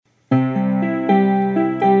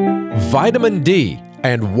vitamin D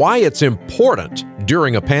and why it's important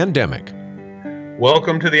during a pandemic.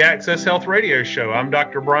 Welcome to the Access Health Radio Show. I'm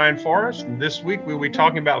Dr. Brian Forrest, and this week we'll be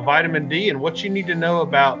talking about vitamin D and what you need to know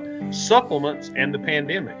about supplements and the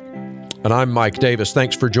pandemic. And I'm Mike Davis.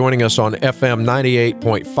 Thanks for joining us on FM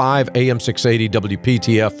 98.5, AM 680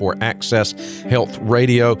 WPTF for Access Health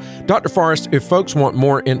Radio. Dr. Forrest, if folks want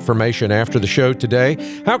more information after the show today,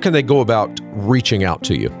 how can they go about reaching out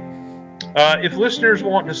to you? If listeners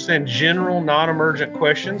want to send general, non-emergent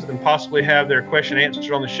questions and possibly have their question answered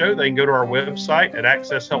on the show, they can go to our website at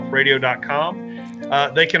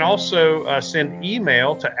accesshealthradio.com. They can also send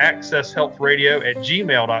email to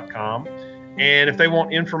accesshealthradio@gmail.com. And if they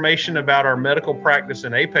want information about our medical practice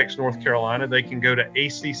in Apex, North Carolina, they can go to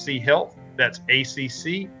ACC Health. That's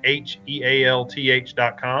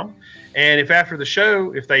ACCHEALTH.com. And if after the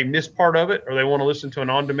show, if they miss part of it or they want to listen to an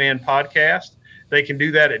on-demand podcast, they can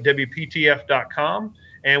do that at WPTF.com.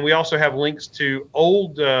 And we also have links to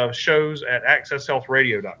old shows at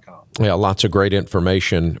accesshealthradio.com. Yeah, lots of great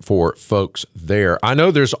information for folks there. I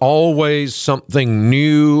know there's always something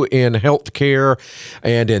new in healthcare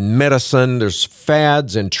and in medicine. There's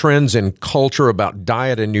fads and trends in culture about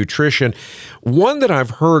diet and nutrition. One that I've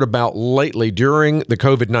heard about lately during the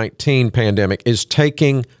COVID-19 pandemic is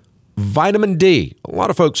taking vitamin D. A lot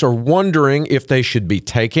of folks are wondering if they should be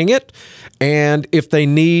taking it and if they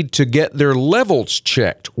need to get their levels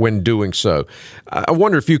checked when doing so. I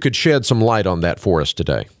wonder if you could shed some light on that for us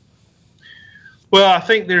today. Well, I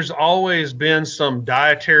think there's always been some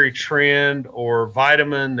dietary trend or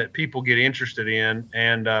vitamin that people get interested in.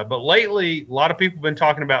 But lately, a lot of people have been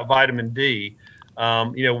talking about vitamin D.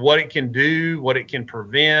 What it can do, what it can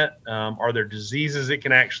prevent, are there diseases it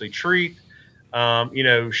can actually treat?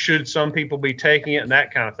 Should some people be taking it and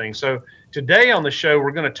that kind of thing. So today on the show,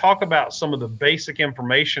 we're going to talk about some of the basic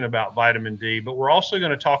information about vitamin D, but we're also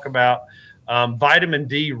going to talk about vitamin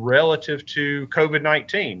D relative to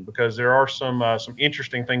COVID-19, because there are some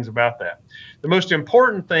interesting things about that. The most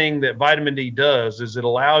important thing that vitamin D does is it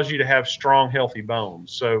allows you to have strong, healthy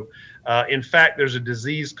bones. So in fact, there's a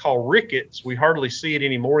disease called rickets. We hardly see it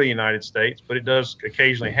anymore in the United States, but it does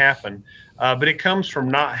occasionally happen. But it comes from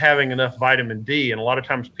not having enough vitamin D. And a lot of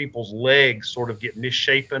times people's legs sort of get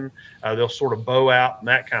misshapen. They'll sort of bow out and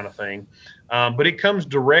that kind of thing. But it comes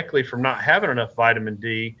directly from not having enough vitamin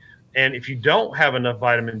D. And if you don't have enough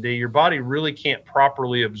vitamin D, your body really can't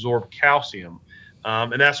properly absorb calcium.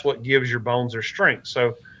 And that's what gives your bones their strength.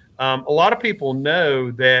 So a lot of people know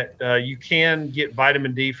that you can get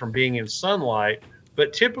vitamin D from being in sunlight,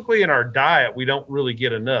 but typically in our diet, we don't really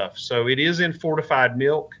get enough. So it is in fortified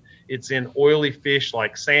milk. It's in oily fish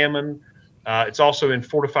like salmon. It's also in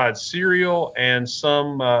fortified cereal and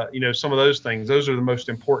some of those things. Those are the most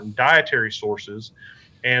important dietary sources.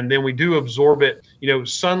 And then we do absorb it.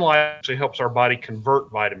 Sunlight actually helps our body convert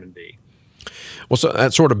vitamin D. Well, so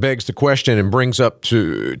that sort of begs the question and brings up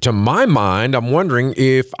to my mind, I'm wondering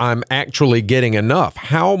if I'm actually getting enough.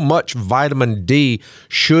 How much vitamin D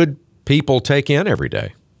should people take in every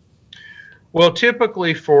day? Well,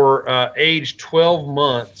 typically for age 12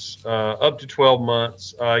 months, up to 12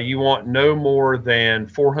 months, you want no more than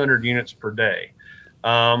 400 units per day.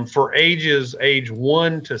 For age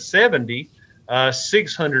 1 to 70,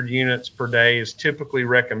 600 units per day is typically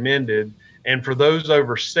recommended. And for those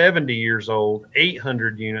over 70 years old,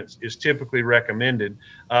 800 units is typically recommended,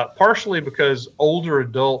 partially because older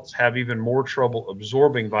adults have even more trouble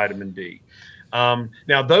absorbing vitamin D.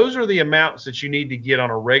 Now, those are the amounts that you need to get on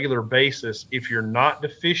a regular basis if you're not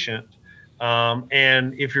deficient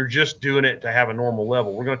and if you're just doing it to have a normal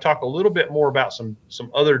level. We're going to talk a little bit more about some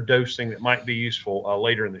other dosing that might be useful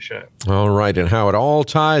later in the show. All right, and how it all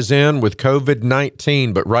ties in with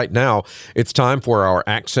COVID-19. But right now, it's time for our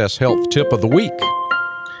Access Health Tip of the Week.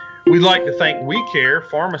 We'd like to thank WeCare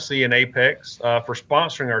Pharmacy in Apex for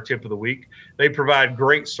sponsoring our tip of the week. They provide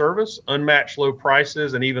great service, unmatched low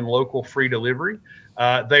prices, and even local free delivery.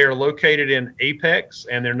 They are located in Apex,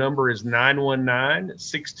 and their number is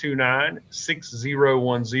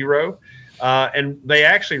 919-629-6010. And they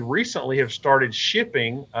actually recently have started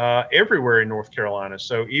shipping everywhere in North Carolina.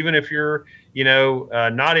 So even if you're,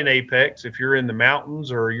 not in Apex, if you're in the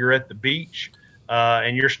mountains or you're at the beach,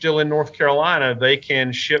 and you're still in North Carolina, they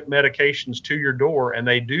can ship medications to your door, and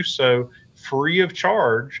they do so free of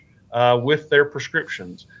charge with their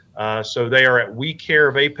prescriptions. So they are at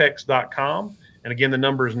wecareofapex.com. And again, the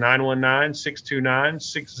number is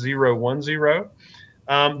 919-629-6010.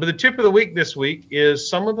 But the tip of the week this week is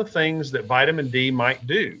some of the things that vitamin D might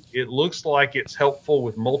do. It looks like it's helpful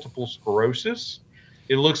with multiple sclerosis.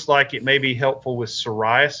 It looks like it may be helpful with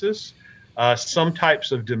psoriasis. some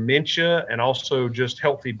types of dementia, and also just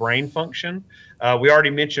healthy brain function. We already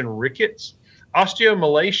mentioned rickets.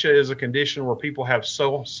 Osteomalacia is a condition where people have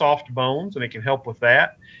so soft bones, and it can help with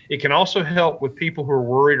that. It can also help with people who are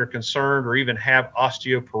worried or concerned or even have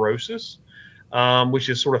osteoporosis, which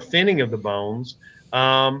is sort of thinning of the bones.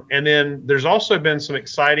 And then there's also been some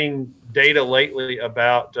exciting data lately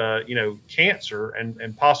about, cancer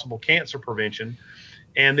and possible cancer prevention.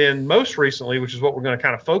 And then most recently, which is what we're going to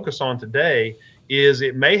kind of focus on today, is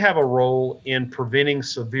it may have a role in preventing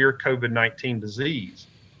severe COVID-19 disease.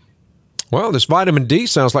 Well, this vitamin D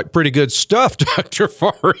sounds like pretty good stuff, Dr.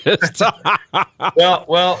 Forrest. Well,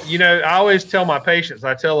 I always tell my patients,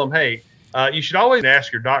 I tell them, hey, you should always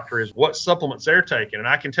ask your doctor is what supplements they're taking. And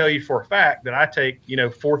I can tell you for a fact that I take,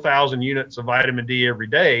 4,000 units of vitamin D every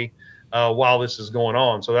day while this is going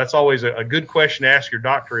on. So that's always a good question to ask your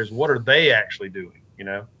doctor is what are they actually doing?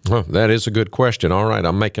 Well, that is a good question. All right,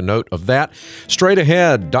 I'll make a note of that. Straight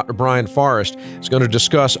ahead, Dr. Brian Forrest is going to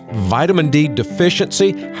discuss vitamin D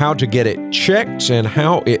deficiency, how to get it checked, and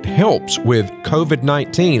how it helps with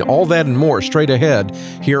COVID-19. All that and more straight ahead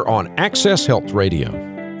here on Access Health Radio.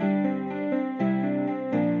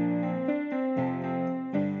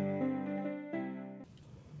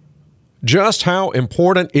 Just how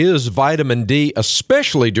important is vitamin D,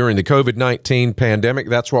 especially during the COVID-19 pandemic?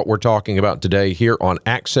 That's what we're talking about today here on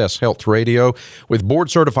Access Health Radio with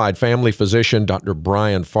board-certified family physician Dr.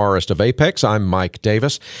 Brian Forrest of Apex. I'm Mike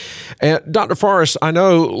Davis. And Dr. Forrest, I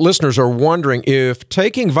know listeners are wondering if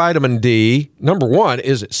taking vitamin D, number one,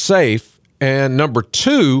 is it safe? And number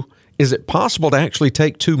two, is it possible to actually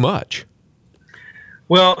take too much?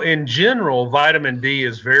 Well, in general, vitamin D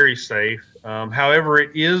is very safe. However, it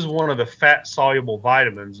is one of the fat-soluble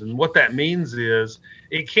vitamins, and what that means is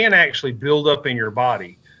it can actually build up in your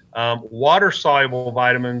body. Water-soluble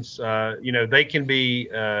vitamins, they can be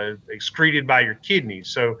excreted by your kidneys.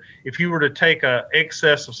 So if you were to take an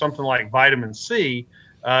excess of something like vitamin C,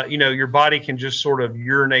 your body can just sort of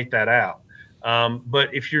urinate that out.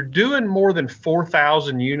 But if you're doing more than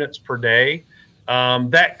 4,000 units per day,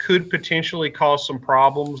 that could potentially cause some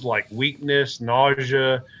problems like weakness,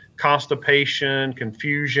 nausea, constipation,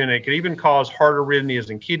 confusion. It could even cause heart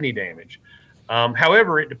arrhythmias and kidney damage.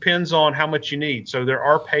 However, it depends on how much you need. So there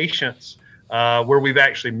are patients where we've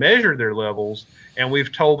actually measured their levels and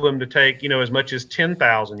we've told them to take, as much as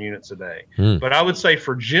 10,000 units a day. But I would say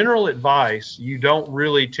for general advice, you don't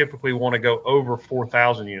really typically want to go over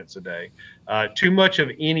 4,000 units a day. Too much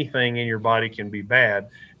of anything in your body can be bad.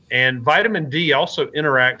 And vitamin D also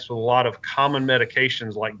interacts with a lot of common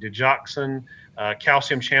medications like digoxin,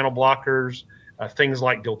 calcium channel blockers, things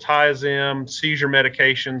like diltiazem, seizure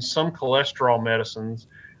medications, some cholesterol medicines,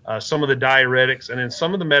 some of the diuretics, and then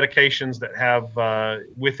some of the medications that have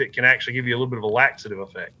with it can actually give you a little bit of a laxative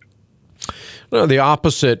effect. No, the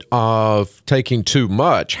opposite of taking too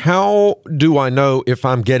much. How do I know if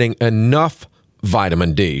I'm getting enough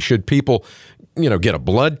vitamin D? Should people, get a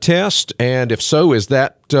blood test? And if so, is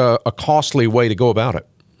that a costly way to go about it?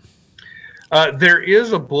 There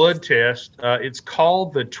is a blood test. It's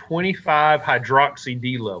called the 25-hydroxy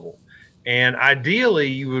D level. And ideally,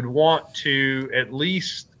 you would want to at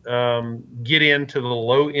least get into the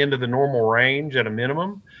low end of the normal range at a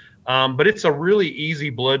minimum. But it's a really easy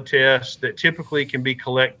blood test that typically can be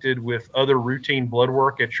collected with other routine blood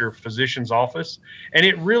work at your physician's office. And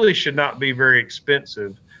it really should not be very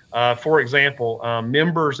expensive. For example,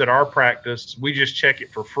 members at our practice, we just check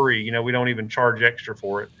it for free. We don't even charge extra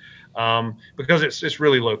for it. Because it's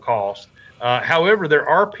really low cost. However, there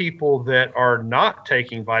are people that are not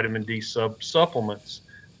taking vitamin D supplements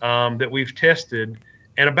that we've tested,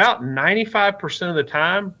 and about 95% of the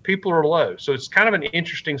time, people are low. So it's kind of an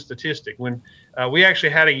interesting statistic. When we actually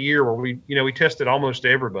had a year where we tested almost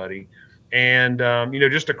everybody, and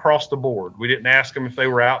just across the board. We didn't ask them if they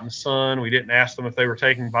were out in the sun. We didn't ask them if they were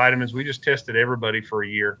taking vitamins. We just tested everybody for a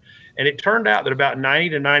year, and it turned out that about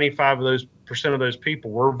 90 to 95% of those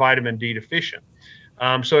people were vitamin D deficient.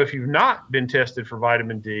 So if you've not been tested for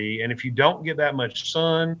vitamin D, and if you don't get that much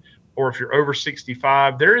sun, or if you're over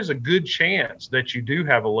 65, there is a good chance that you do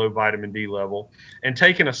have a low vitamin D level, and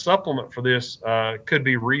taking a supplement for this could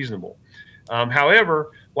be reasonable.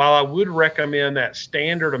 However, while I would recommend that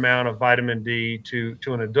standard amount of vitamin D to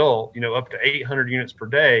an adult, up to 800 units per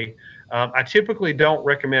day, I typically don't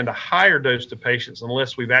recommend a higher dose to patients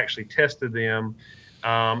unless we've actually tested them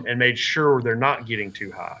and made sure they're not getting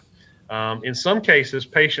too high. In some cases,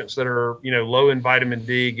 patients that are, low in vitamin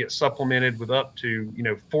D get supplemented with up to,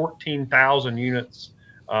 14,000 units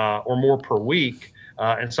or more per week.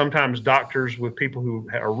 And sometimes doctors with people who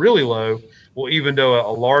are really low will even do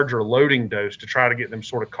a larger loading dose to try to get them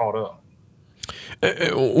sort of caught up.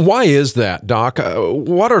 Why is that, Doc?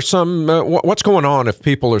 What are some? What's going on if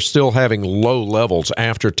people are still having low levels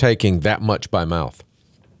after taking that much by mouth?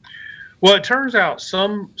 Well, it turns out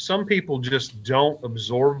some people just don't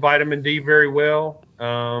absorb vitamin D very well,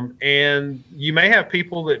 and you may have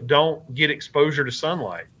people that don't get exposure to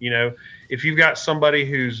sunlight. If you've got somebody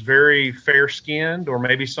who's very fair-skinned, or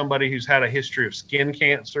maybe somebody who's had a history of skin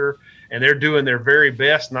cancer, and they're doing their very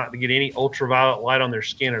best not to get any ultraviolet light on their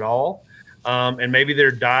skin at all, and maybe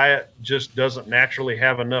their diet just doesn't naturally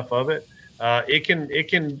have enough of it, it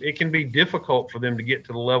can be difficult for them to get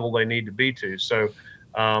to the level they need to be to. So.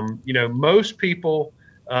 Most people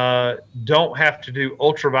don't have to do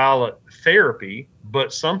ultraviolet therapy,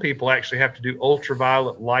 but some people actually have to do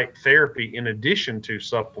ultraviolet light therapy in addition to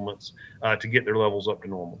supplements to get their levels up to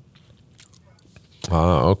normal.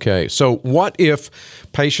 Okay. So what if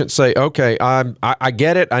patients say, okay, I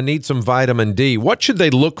get it, I need some vitamin D. What should they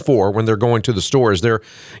look for when they're going to the store? Is there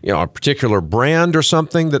a particular brand or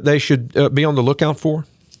something that they should be on the lookout for?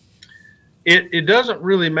 It doesn't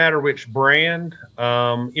really matter which brand.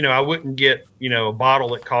 I wouldn't get, a bottle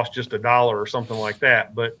that costs just $1 or something like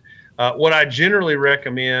that. But what I generally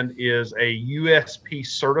recommend is a USP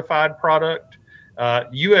certified product.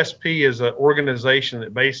 USP is an organization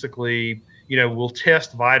that basically, will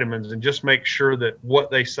test vitamins and just make sure that what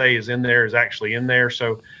they say is in there is actually in there.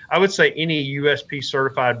 So I would say any USP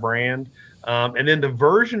certified brand. And then the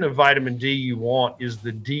version of vitamin D you want is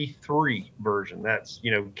the D3 version. That's,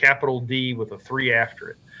 capital D with a 3 after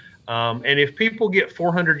it. And if people get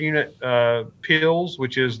 400 unit pills,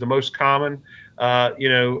 which is the most common,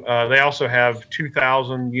 they also have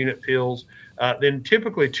 2,000 unit pills, then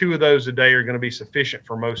typically 2 of those a day are going to be sufficient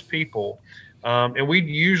for most people. And we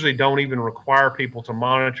usually don't even require people to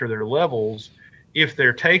monitor their levels if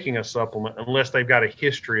they're taking a supplement, unless they've got a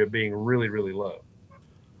history of being really, really low.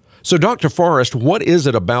 So, Dr. Forrest, what is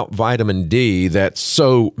it about vitamin D that's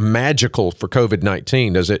so magical for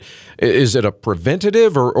COVID-19? Is it a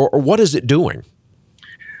preventative, or what is it doing?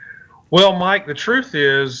 Well, Mike, the truth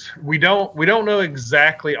is we don't know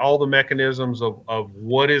exactly all the mechanisms of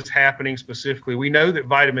what is happening specifically. We know that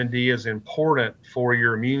vitamin D is important for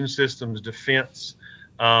your immune system's defense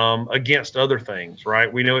against other things,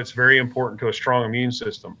 right? We know it's very important to a strong immune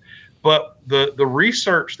system. But the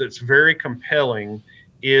research that's very compelling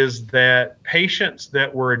is that patients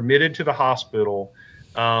that were admitted to the hospital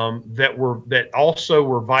that also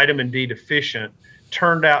were vitamin D deficient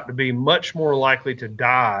turned out to be much more likely to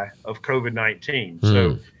die of COVID-19.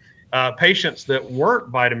 So patients that weren't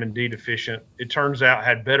vitamin D deficient, it turns out,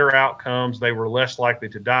 had better outcomes. They were less likely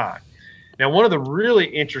to die. Now, one of the really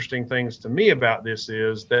interesting things to me about this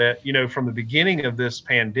is that, from the beginning of this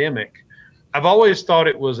pandemic, I've always thought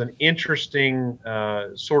it was an interesting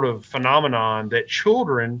sort of phenomenon that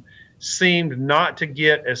children seemed not to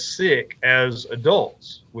get as sick as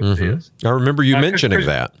adults with this. I remember you mentioning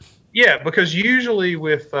that. Yeah, because usually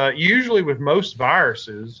with most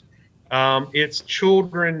viruses, it's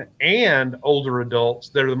children and older adults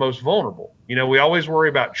that are the most vulnerable. We always worry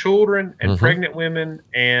about children and pregnant women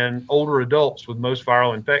and older adults with most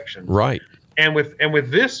viral infections. Right. And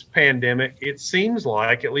with this pandemic, it seems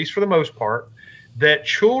like, at least for the most part, that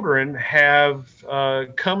children have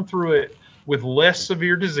come through it with less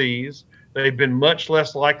severe disease. They've been much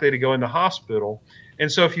less likely to go in the hospital.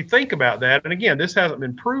 And so if you think about that, and again, this hasn't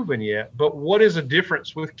been proven yet, but what is the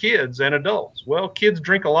difference with kids and adults? Well, kids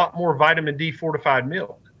drink a lot more vitamin D fortified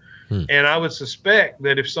milk. And I would suspect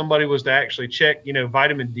that if somebody was to actually check,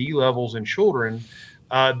 vitamin D levels in children,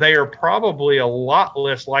 they are probably a lot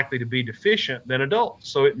less likely to be deficient than adults.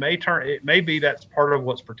 So it may be that's part of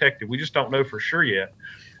what's protected. We just don't know for sure yet.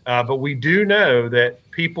 But we do know that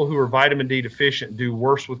people who are vitamin D deficient do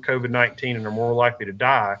worse with COVID-19 and are more likely to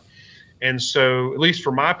die. And so, at least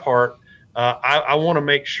for my part, I want to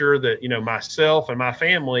make sure that, myself and my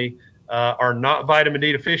family are not vitamin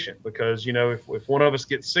D deficient, because, if one of us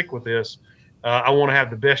gets sick with this, I want to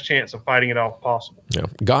have the best chance of fighting it off possible. Yeah.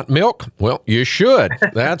 Got milk? Well, you should.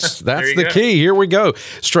 That's the key. Here we go.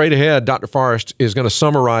 Straight ahead, Dr. Forrest is going to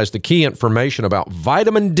summarize the key information about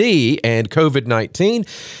vitamin D and COVID-19,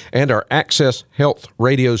 and our Access Health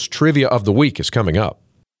Radio's Trivia of the Week is coming up.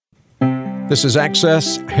 This is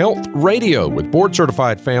Access Health Radio with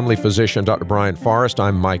board-certified family physician Dr. Brian Forrest.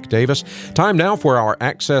 I'm Mike Davis. Time now for our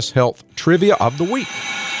Access Health Trivia of the Week.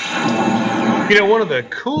 One of the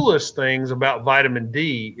coolest things about vitamin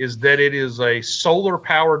D is that it is a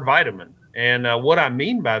solar-powered vitamin. And what I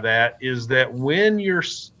mean by that is that when your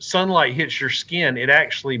sunlight hits your skin, it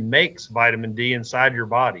actually makes vitamin D inside your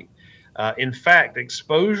body. In fact,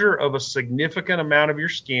 exposure of a significant amount of your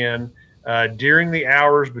skin during the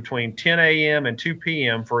hours between 10 a.m. and 2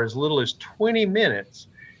 p.m. for as little as 20 minutes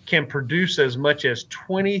can produce as much as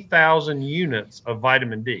 20,000 units of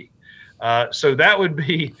vitamin D. So that would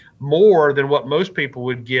be more than what most people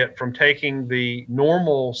would get from taking the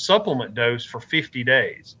normal supplement dose for 50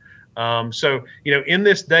 days. So, in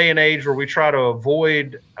this day and age where we try to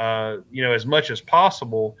avoid, as much as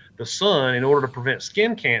possible the sun in order to prevent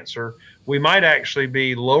skin cancer, we might actually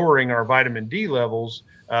be lowering our vitamin D levels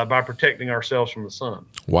by protecting ourselves from the sun.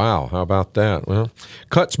 Wow. How about that? Well,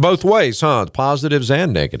 cuts both ways, huh? Positives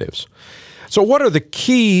and negatives. So what are the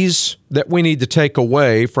keys that we need to take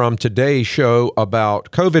away from today's show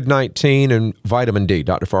about COVID-19 and vitamin D,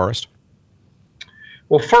 Dr. Forrest?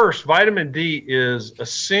 Well, first, vitamin D is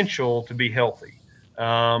essential to be healthy.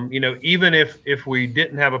 Even if we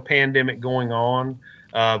didn't have a pandemic going on,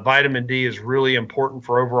 vitamin D is really important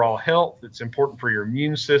for overall health. It's important for your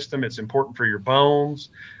immune system. It's important for your bones.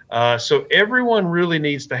 So everyone really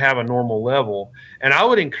needs to have a normal level. And I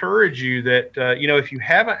would encourage you that, if you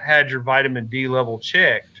haven't had your vitamin D level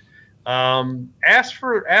checked, ask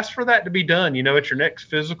for that to be done, at your next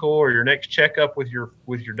physical or your next checkup with your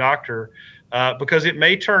doctor. Because it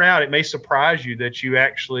may surprise you that you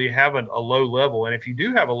actually have a low level. And if you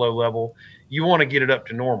do have a low level, you want to get it up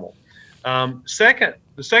to normal. The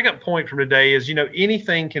second point from today is,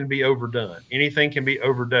 anything can be overdone. Anything can be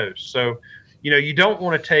overdosed. So, you don't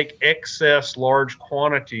want to take excess large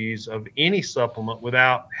quantities of any supplement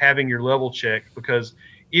without having your level checked, because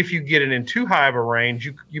if you get it in too high of a range,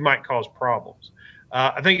 you might cause problems.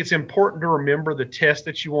 I think it's important to remember the test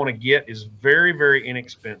that you want to get is very, very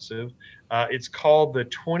inexpensive. It's called the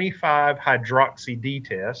 25-hydroxy-D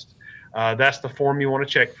test. That's the form you want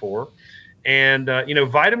to check for. And,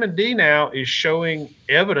 vitamin D now is showing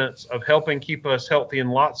evidence of helping keep us healthy in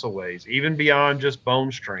lots of ways, even beyond just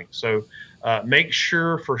bone strength. So make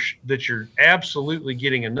sure that you're absolutely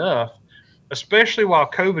getting enough, especially while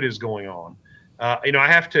COVID is going on. I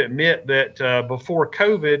have to admit that before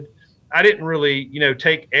COVID, I didn't really,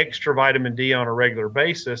 take extra vitamin D on a regular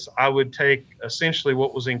basis. I would take essentially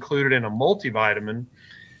what was included in a multivitamin.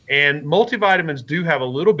 And multivitamins do have a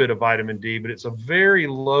little bit of vitamin D, but it's a very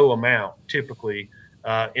low amount typically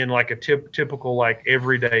in like a typical like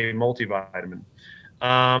everyday multivitamin.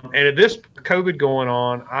 And at this COVID going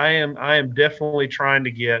on, I am definitely trying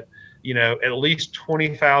to get, at least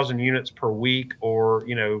 20,000 units per week, or,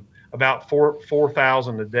 about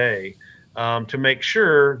 4,000 a day. To make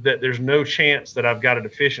sure that there's no chance that I've got a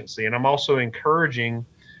deficiency. And I'm also encouraging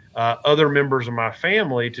other members of my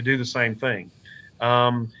family to do the same thing.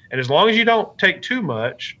 And as long as you don't take too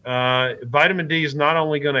much, vitamin D is not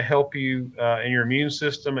only going to help you in your immune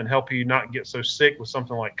system and help you not get so sick with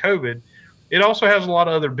something like COVID, it also has a lot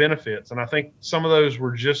of other benefits. And I think some of those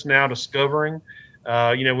we're just now discovering.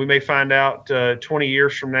 We may find out 20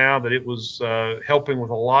 years from now that it was helping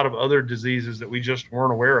with a lot of other diseases that we just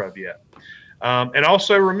weren't aware of yet. And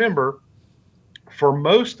also remember, for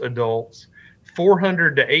most adults,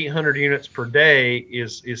 400 to 800 units per day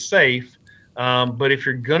is safe. But if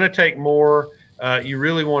you're going to take more, you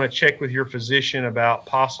really want to check with your physician about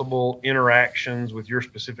possible interactions with your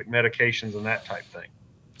specific medications and that type thing.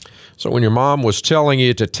 So when your mom was telling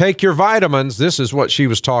you to take your vitamins, this is what she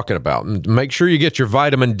was talking about. And make sure you get your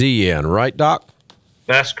vitamin D in, right, Doc?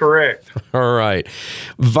 That's correct. All right.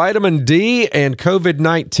 Vitamin D and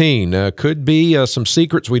COVID-19 could be some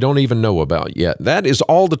secrets we don't even know about yet. That is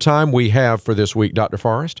all the time we have for this week, Dr.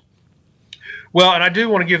 Forrest. Well, and I do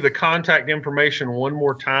want to give the contact information one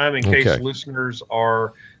more time in case listeners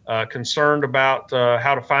are concerned about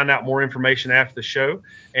how to find out more information after the show.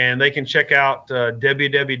 And they can check out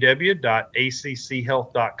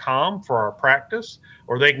www.acchealth.com for our practice,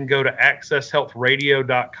 or they can go to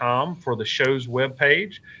accesshealthradio.com for the show's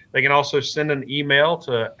webpage. They can also send an email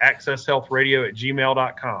to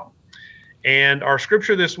accesshealthradio@gmail.com. And our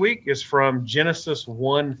scripture this week is from Genesis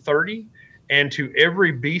 1:30. And to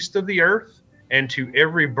every beast of the earth, and to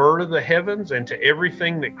every bird of the heavens, and to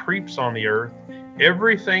everything that creeps on the earth,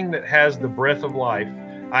 everything that has the breath of life,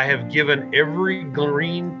 I have given every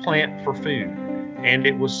green plant for food. And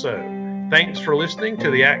it was so. Thanks for listening to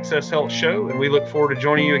the Access Health Show, and we look forward to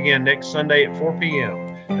joining you again next Sunday at 4 p.m.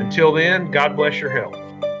 Until then, God bless your health.